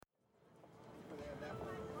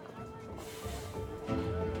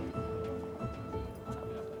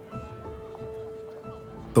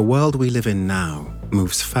The world we live in now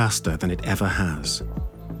moves faster than it ever has.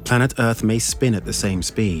 Planet Earth may spin at the same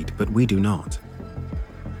speed, but we do not.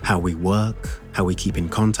 How we work, how we keep in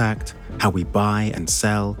contact, how we buy and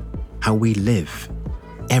sell, how we live,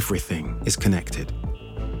 everything is connected.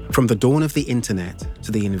 From the dawn of the internet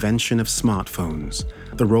to the invention of smartphones,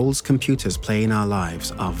 the roles computers play in our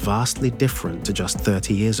lives are vastly different to just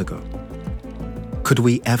 30 years ago. Could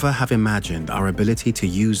we ever have imagined our ability to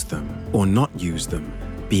use them or not use them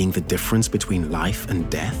being the difference between life and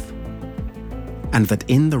death? And that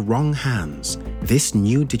in the wrong hands, this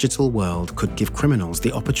new digital world could give criminals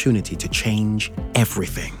the opportunity to change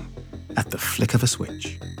everything at the flick of a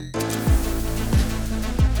switch.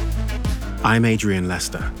 I'm Adrian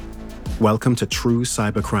Lester. Welcome to True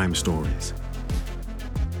Cybercrime Stories.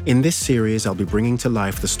 In this series, I'll be bringing to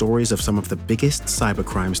life the stories of some of the biggest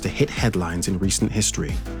cybercrimes to hit headlines in recent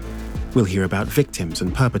history. We'll hear about victims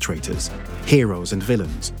and perpetrators, heroes and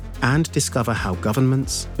villains, and discover how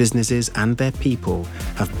governments, businesses, and their people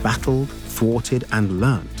have battled, thwarted, and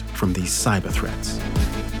learned from these cyber threats.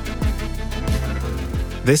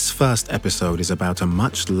 This first episode is about a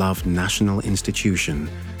much-loved national institution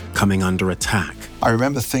coming under attack. I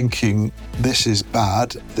remember thinking, this is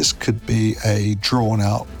bad. This could be a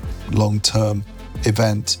drawn-out, long-term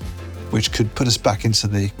event which could put us back into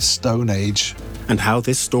the Stone Age. And how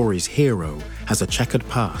this story's hero has a checkered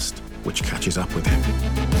past which catches up with him.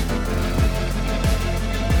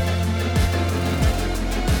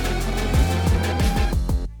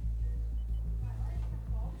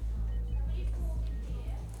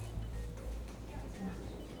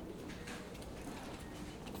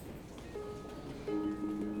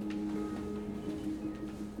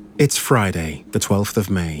 It's Friday, the 12th of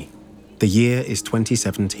May. The year is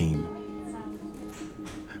 2017.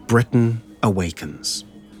 Britain awakens.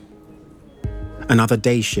 Another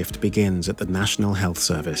day shift begins at the National Health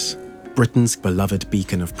Service, Britain's beloved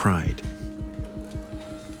beacon of pride.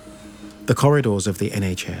 The corridors of the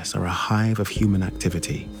NHS are a hive of human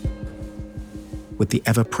activity, with the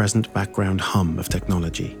ever-present background hum of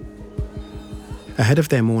technology. Ahead of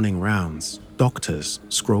their morning rounds, doctors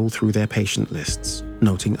scroll through their patient lists,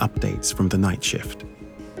 noting updates from the night shift.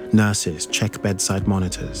 Nurses check bedside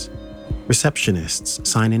monitors. Receptionists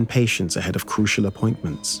sign in patients ahead of crucial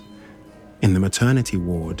appointments. In the maternity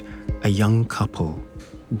ward, a young couple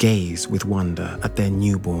gaze with wonder at their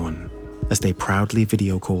newborn as they proudly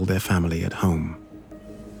video call their family at home.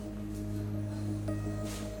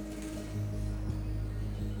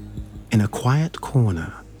 In a quiet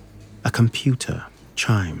corner, a computer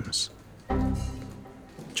chimes.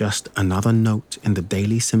 Just another note in the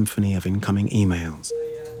daily symphony of incoming emails.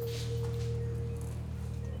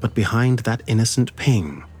 But behind that innocent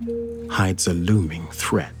ping hides a looming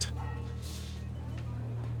threat.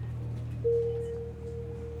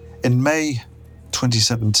 In May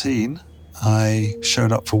 2017, I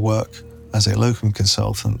showed up for work as a locum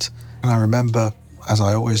consultant. And I remember, as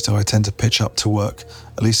I always do, I tend to pitch up to work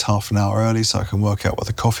at least half an hour early so I can work out what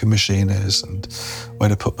the coffee machine is and where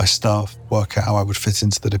to put my stuff, work out how I would fit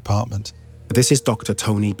into the department. This is Dr.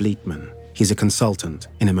 Tony Bleetman. He's a consultant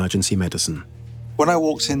in emergency medicine. When I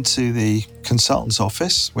walked into the consultant's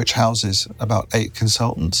office, which houses about 8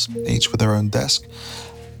 consultants, each with their own desk,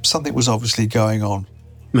 something was obviously going on.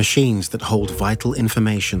 Machines that hold vital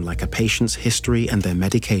information like a patient's history and their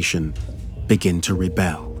medication begin to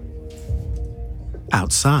rebel.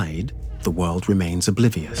 Outside, the world remains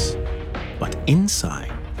oblivious. But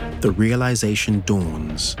inside, the realization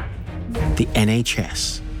dawns. The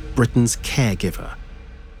NHS, Britain's caregiver,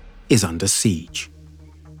 is under siege.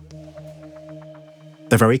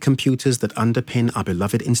 The very computers that underpin our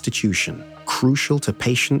beloved institution, crucial to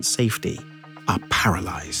patient safety, are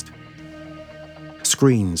paralyzed.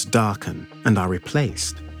 Screens darken and are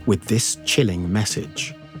replaced with this chilling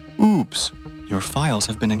message. Oops, your files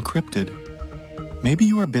have been encrypted. Maybe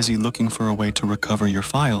you are busy looking for a way to recover your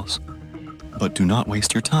files, but do not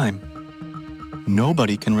waste your time.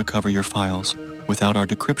 Nobody can recover your files without our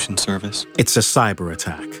decryption service. It's a cyber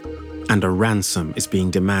attack, and a ransom is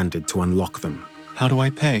being demanded to unlock them. How do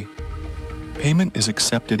I pay? Payment is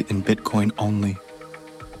accepted in Bitcoin only.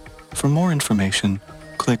 For more information,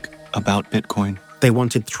 click About Bitcoin. They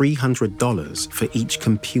wanted $300 for each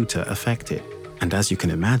computer affected, and as you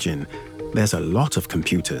can imagine, there's a lot of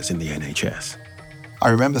computers in the NHS. I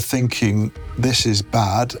remember thinking, this is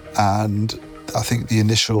bad, and I think the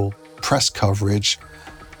initial press coverage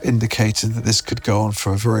indicated that this could go on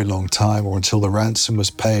for a very long time or until the ransom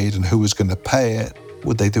was paid and who was going to pay it.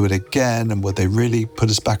 Would they do it again, and would they really put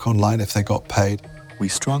us back online if they got paid? We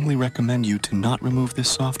strongly recommend you to not remove this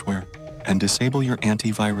software and disable your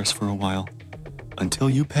antivirus for a while. until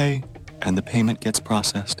you pay and the payment gets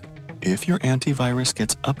processed. If your antivirus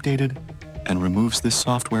gets updated and removes this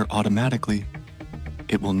software automatically,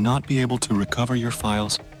 it will not be able to recover your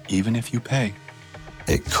files even if you pay.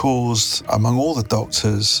 It caused, among all the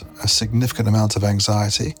doctors, a significant amount of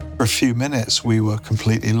anxiety. For a few minutes, we were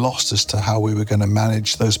completely lost as to how we were going to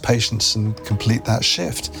manage those patients and complete that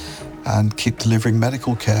shift and keep delivering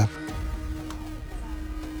medical care.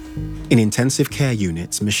 In intensive care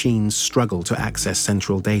units, machines struggle to access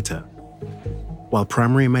central data. While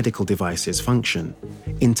primary medical devices function,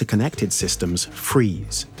 interconnected systems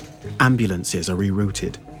freeze. Ambulances are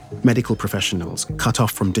rerouted. Medical professionals, cut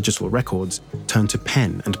off from digital records, turn to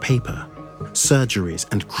pen and paper. Surgeries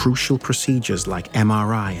and crucial procedures like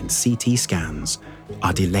MRI and CT scans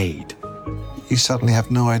are delayed. You suddenly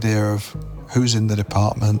have no idea of who's in the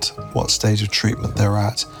department, what stage of treatment they're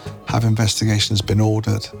at. Have investigations been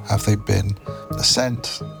ordered? Have they been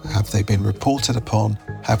sent? Have they been reported upon?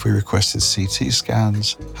 Have we requested CT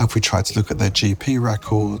scans? Have we tried to look at their GP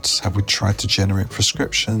records? Have we tried to generate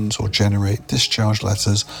prescriptions or generate discharge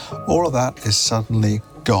letters? All of that is suddenly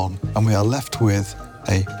gone, and we are left with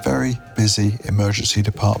a very busy emergency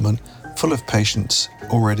department full of patients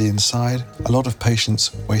already inside, a lot of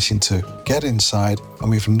patients waiting to get inside, and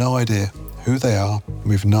we have no idea who they are, and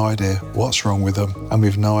we have no idea what's wrong with them, and we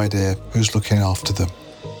have no idea who's looking after them.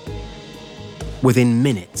 Within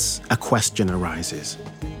minutes, a question arises.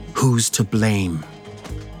 Who's to blame?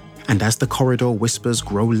 And as the corridor whispers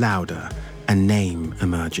grow louder, a name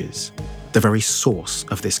emerges. The very source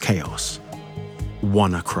of this chaos.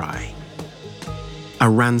 WannaCry. A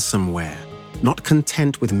ransomware, not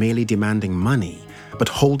content with merely demanding money, but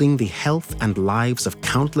holding the health and lives of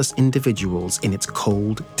countless individuals in its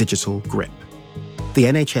cold digital grip. The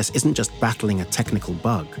NHS isn't just battling a technical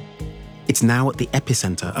bug. It's now at the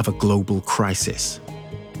epicenter of a global crisis.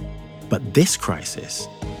 But this crisis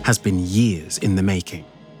has been years in the making.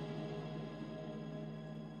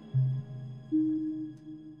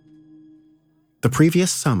 The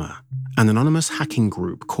previous summer, an anonymous hacking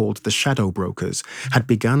group called the Shadow Brokers had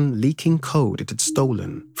begun leaking code it had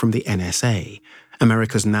stolen from the NSA,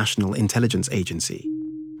 America's National Intelligence Agency,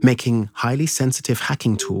 making highly sensitive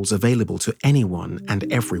hacking tools available to anyone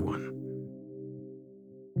and everyone.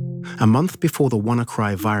 A month before the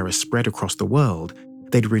WannaCry virus spread across the world,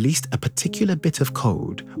 they'd released a particular bit of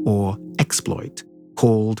code, or exploit,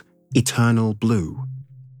 called Eternal Blue.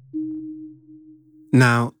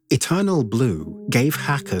 Now, Eternal Blue gave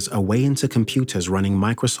hackers a way into computers running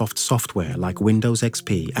Microsoft software like Windows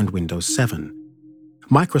XP and Windows 7.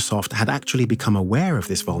 Microsoft had actually become aware of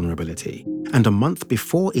this vulnerability, and a month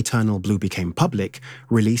before Eternal Blue became public,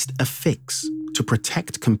 released a fix to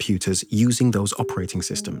protect computers using those operating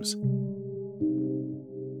systems.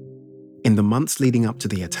 In the months leading up to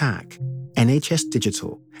the attack, NHS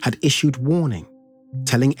Digital had issued warning,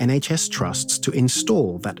 telling NHS trusts to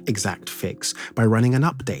install that exact fix by running an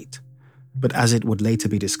update. But as it would later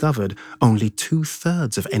be discovered, only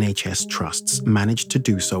 2/3 of NHS trusts managed to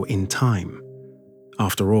do so in time.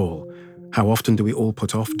 After all, how often do we all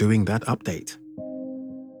put off doing that update?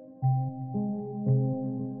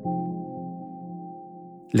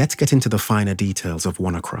 Let's get into the finer details of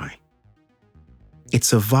WannaCry.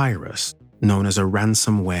 It's a virus known as a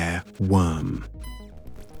ransomware worm.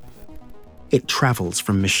 It travels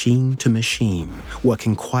from machine to machine,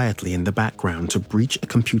 working quietly in the background to breach a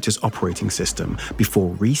computer's operating system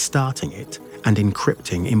before restarting it and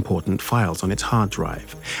encrypting important files on its hard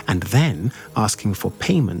drive, and then asking for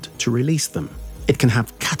payment to release them. It can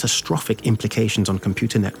have catastrophic implications on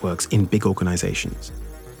computer networks in big organizations.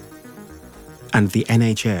 And the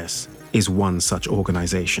NHS is one such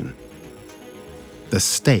organization. The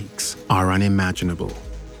stakes are unimaginable.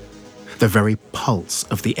 The very pulse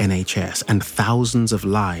of the NHS and thousands of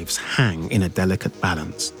lives hang in a delicate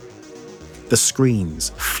balance. The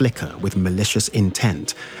screens flicker with malicious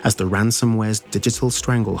intent as the ransomware's digital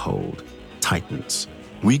stranglehold tightens.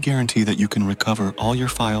 We guarantee that you can recover all your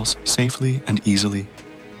files safely and easily.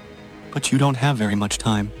 But you don't have very much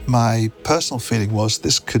time. My personal feeling was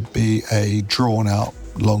this could be a drawn-out,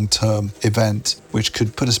 long-term event which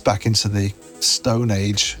could put us back into the Stone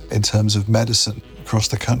Age in terms of medicine across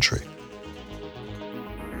the country.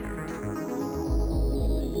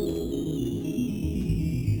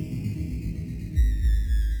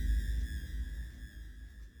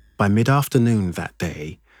 By mid-afternoon that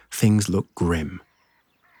day, things look grim.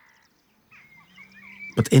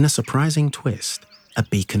 But in a surprising twist, a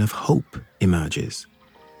beacon of hope emerges.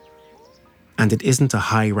 And it isn't a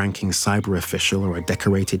high-ranking cyber official or a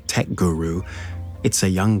decorated tech guru. It's a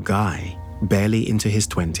young guy, barely into his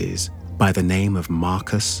 20s, by the name of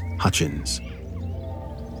Marcus Hutchins.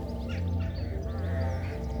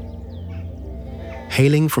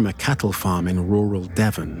 Hailing from a cattle farm in rural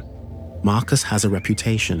Devon, Marcus has a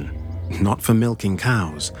reputation, not for milking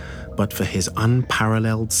cows, but for his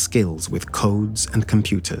unparalleled skills with codes and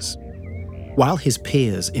computers. While his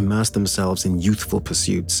peers immerse themselves in youthful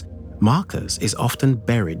pursuits, Marcus is often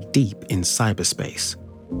buried deep in cyberspace,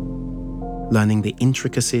 learning the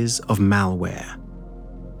intricacies of malware.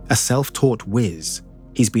 A self-taught whiz,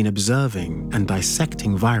 he's been observing and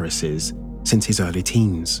dissecting viruses since his early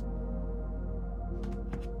teens.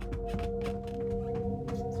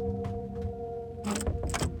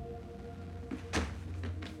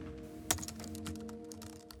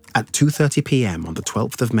 At 2:30 p.m. on the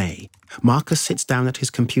 12th of May, Marcus sits down at his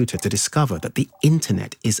computer to discover that the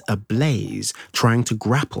internet is ablaze trying to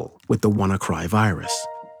grapple with the WannaCry virus.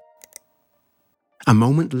 A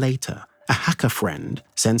moment later, a hacker friend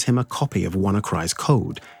sends him a copy of WannaCry's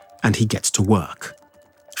code, and he gets to work.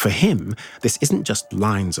 For him, this isn't just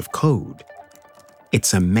lines of code.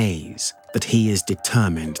 It's a maze that he is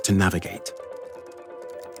determined to navigate.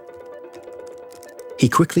 He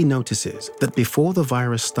quickly notices that before the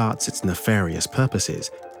virus starts its nefarious purposes,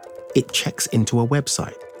 it checks into a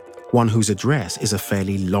website, one whose address is a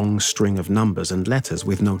fairly long string of numbers and letters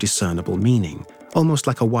with no discernible meaning, almost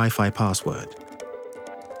like a Wi-Fi password.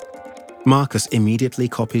 Marcus immediately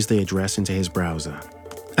copies the address into his browser,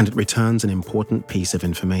 and it returns an important piece of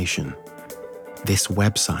information. This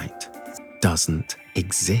website doesn't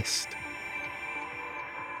exist.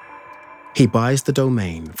 He buys the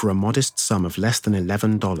domain for a modest sum of less than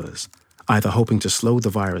 $11, either hoping to slow the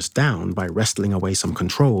virus down by wrestling away some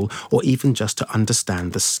control or even just to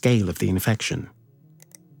understand the scale of the infection.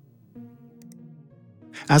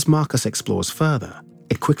 As Marcus explores further,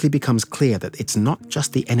 it quickly becomes clear that it's not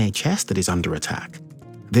just the NHS that is under attack.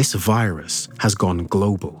 This virus has gone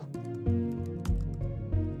global.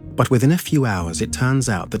 But within a few hours, it turns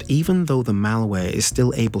out that even though the malware is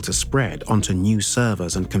still able to spread onto new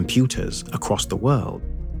servers and computers across the world,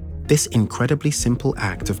 this incredibly simple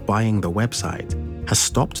act of buying the website has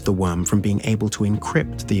stopped the worm from being able to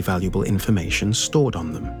encrypt the valuable information stored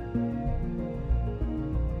on them.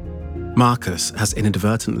 Marcus has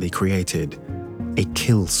inadvertently created a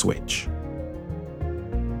kill switch,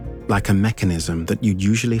 like a mechanism that you'd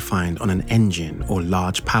usually find on an engine or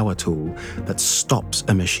large power tool that stops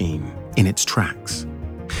a machine in its tracks.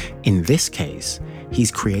 In this case,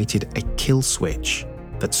 he's created a kill switch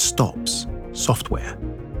that stops software.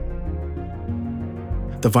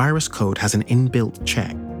 The virus code has an inbuilt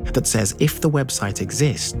check that says if the website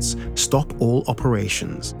exists, stop all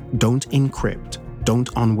operations, don't encrypt, don't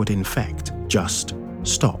onward infect, just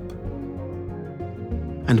stop.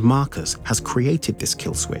 And Marcus has created this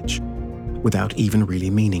kill switch without even really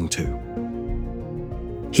meaning to.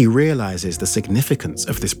 He realizes the significance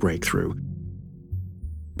of this breakthrough,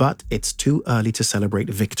 but it's too early to celebrate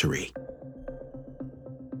victory.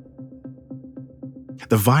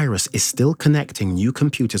 The virus is still connecting new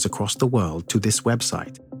computers across the world to this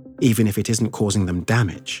website, even if it isn't causing them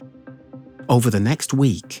damage. Over the next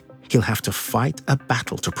week, he'll have to fight a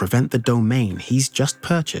battle to prevent the domain he's just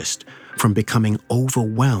purchased from becoming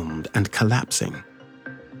overwhelmed and collapsing.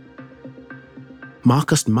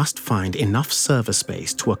 Marcus must find enough server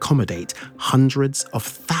space to accommodate hundreds of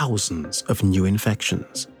thousands of new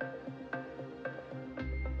infections.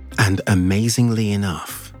 And amazingly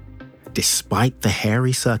enough, despite the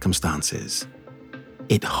hairy circumstances,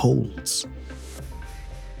 it holds.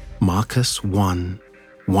 Marcus won,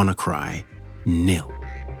 WannaCry 0.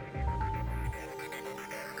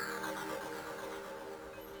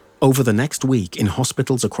 Over the next week in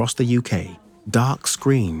hospitals across the UK, dark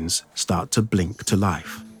screens start to blink to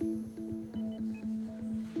life.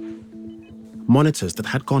 Monitors that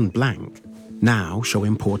had gone blank now show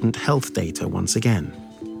important health data once again.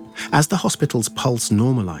 As the hospital's pulse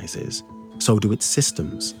normalizes, so do its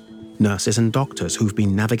systems. Nurses and doctors who've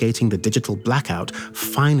been navigating the digital blackout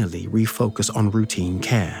finally refocus on routine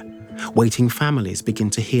care. Waiting families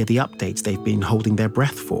begin to hear the updates they've been holding their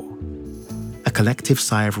breath for. A collective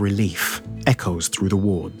sigh of relief echoes through the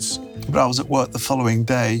wards. But I was at work the following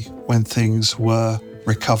day when things were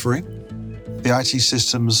recovering. The IT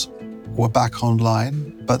systems were back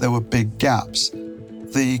online, but there were big gaps.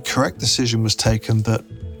 The correct decision was taken that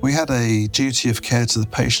we had a duty of care to the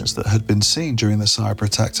patients that had been seen during the cyber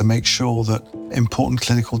attack to make sure that important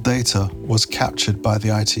clinical data was captured by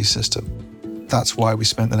the IT system. That's why we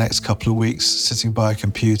spent the next couple of weeks sitting by a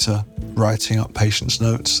computer, writing up patients'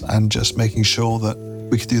 notes and just making sure that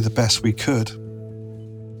we could do the best we could.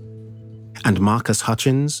 And Marcus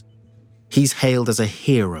Hutchins? He's hailed as a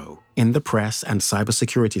hero in the press and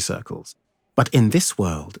cybersecurity circles. But in this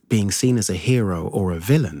world, being seen as a hero or a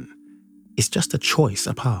villain is just a choice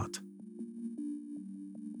apart.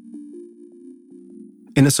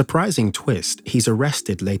 In a surprising twist, he's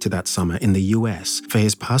arrested later that summer in the US for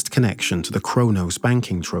his past connection to the Kronos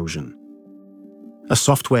banking Trojan. A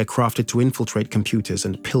software crafted to infiltrate computers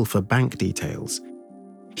and pilfer bank details.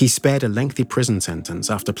 He spared a lengthy prison sentence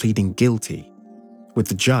after pleading guilty, with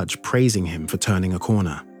the judge praising him for turning a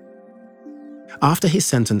corner. After his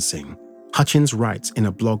sentencing, Hutchins writes in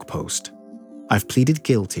a blog post, "I've pleaded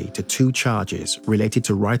guilty to 2 charges related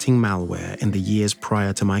to writing malware in the years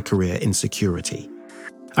prior to my career in security.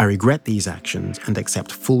 I regret these actions and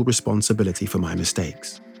accept full responsibility for my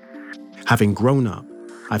mistakes. Having grown up,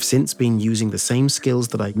 I've since been using the same skills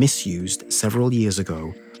that I misused several years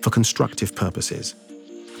ago for constructive purposes.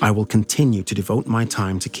 I will continue to devote my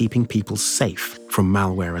time to keeping people safe from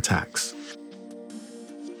malware attacks."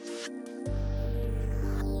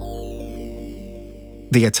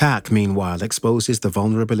 The attack, meanwhile, exposes the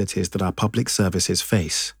vulnerabilities that our public services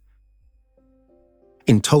face.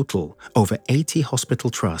 In total, over 80 hospital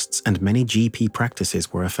trusts and many GP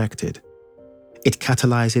practices were affected. It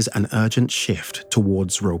catalyzes an urgent shift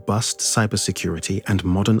towards robust cybersecurity and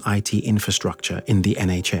modern IT infrastructure in the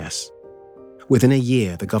NHS. Within a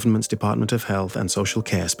year, the government's Department of Health and Social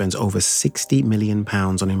Care spends over £60 million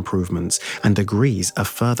on improvements and agrees a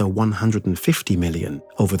further £150 million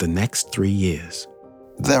over the next 3 years.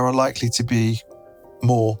 There are likely to be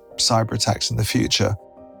more cyber attacks in the future.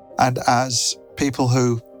 And as people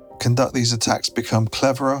who conduct these attacks become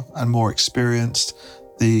cleverer and more experienced,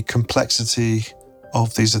 the complexity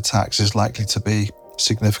of these attacks is likely to be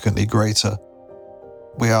significantly greater.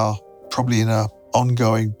 We are probably in an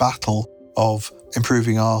ongoing battle of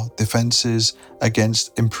improving our defenses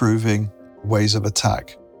against improving ways of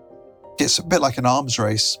attack. It's a bit like an arms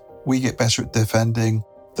race. We get better at defending,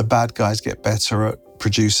 the bad guys get better at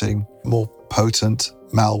producing more potent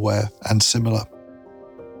malware and similar.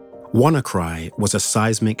 WannaCry was a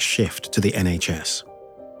seismic shift to the NHS.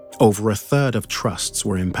 Over a third of trusts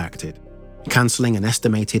were impacted, cancelling an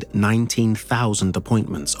estimated 19,000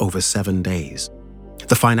 appointments over 7 days.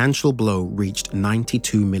 The financial blow reached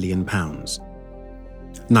 £92 million.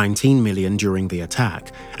 £19 million during the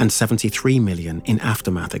attack and £73 million in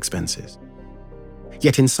aftermath expenses.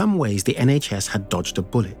 Yet in some ways, the NHS had dodged a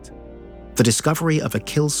bullet. The discovery of a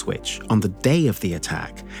kill switch on the day of the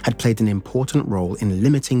attack had played an important role in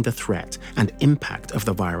limiting the threat and impact of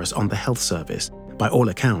the virus on the health service. By all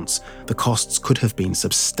accounts, the costs could have been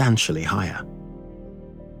substantially higher.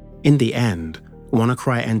 In the end,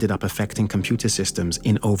 WannaCry ended up affecting computer systems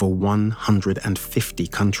in over 150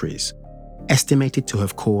 countries, estimated to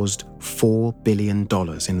have caused $4 billion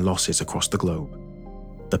in losses across the globe.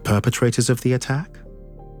 The perpetrators of the attack?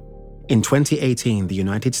 In 2018, the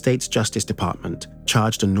United States Justice Department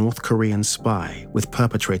charged a North Korean spy with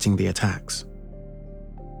perpetrating the attacks.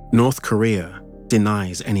 North Korea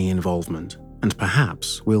denies any involvement, and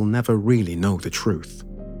perhaps we'll never really know the truth.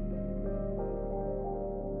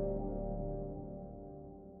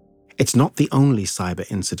 It's not the only cyber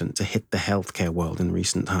incident to hit the healthcare world in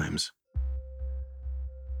recent times.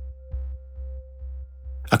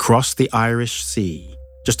 Across the Irish Sea,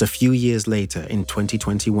 just a few years later in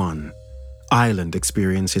 2021, Ireland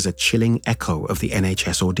experiences a chilling echo of the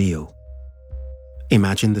NHS ordeal.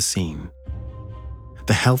 Imagine the scene.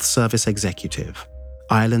 The health service executive,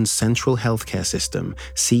 Ireland's central healthcare system,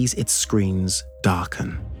 sees its screens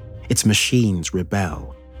darken, its machines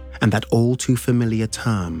rebel, and that all too familiar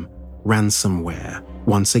term, ransomware,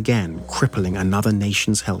 once again crippling another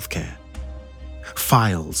nation's healthcare.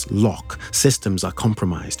 Files lock, systems are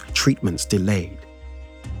compromised, treatments delayed.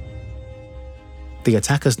 The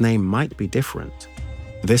attacker's name might be different.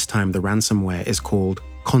 This time the ransomware is called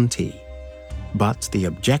Hantie, but the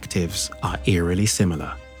objectives are eerily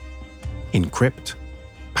similar. Encrypt,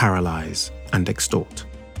 paralyze, and extort.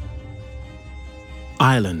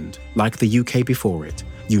 Ireland, like the UK before it,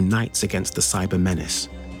 unites against the cyber menace.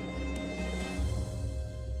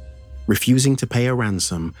 Refusing to pay a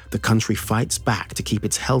ransom, the country fights back to keep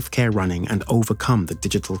its healthcare running and overcome the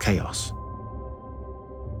digital chaos.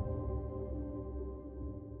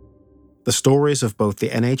 The stories of both the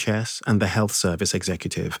NHS and the health service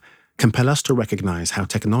executive compel us to recognize how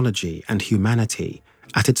technology and humanity,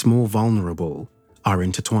 at its more vulnerable, are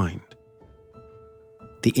intertwined.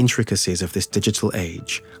 The intricacies of this digital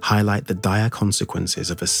age highlight the dire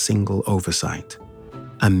consequences of a single oversight,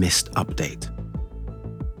 a missed update.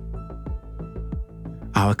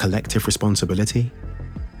 Our collective responsibility?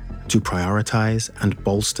 To prioritize and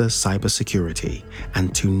bolster cybersecurity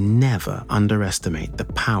and to never underestimate the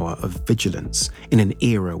power of vigilance in an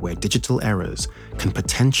era where digital errors can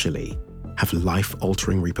potentially have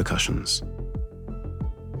life-altering repercussions.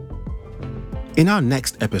 In our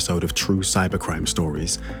next episode of True Cybercrime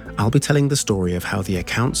Stories, I'll be telling the story of how the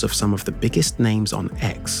accounts of some of the biggest names on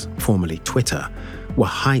X, formerly Twitter, were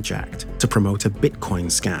hijacked to promote a Bitcoin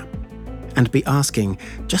scam, and be asking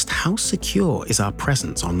just how secure is our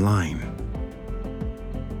presence online.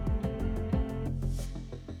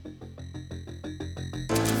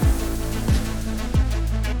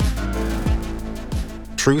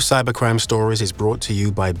 True Cybercrime Stories is brought to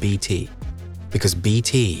you by BT, because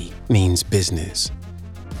BT means business.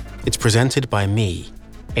 It's presented by me,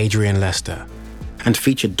 Adrian Lester, and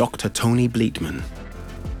featured Dr. Tony Bleetman.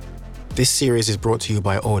 This series is brought to you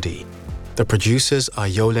by Auddy. The producers are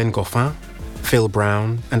Joleen Goffin, Phill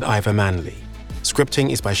Brown, and Ivor Manley.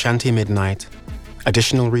 Scripting is by Shanti Midnight.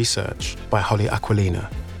 Additional research by Holly Aquilina.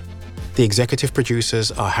 The executive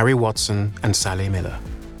producers are Harri Watson and Sally Miller.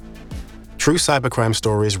 True Cybercrime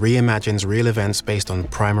Stories reimagines real events based on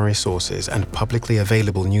primary sources and publicly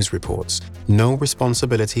available news reports. No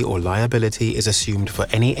responsibility or liability is assumed for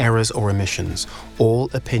any errors or omissions. All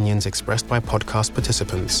opinions expressed by podcast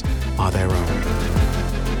participants are their own.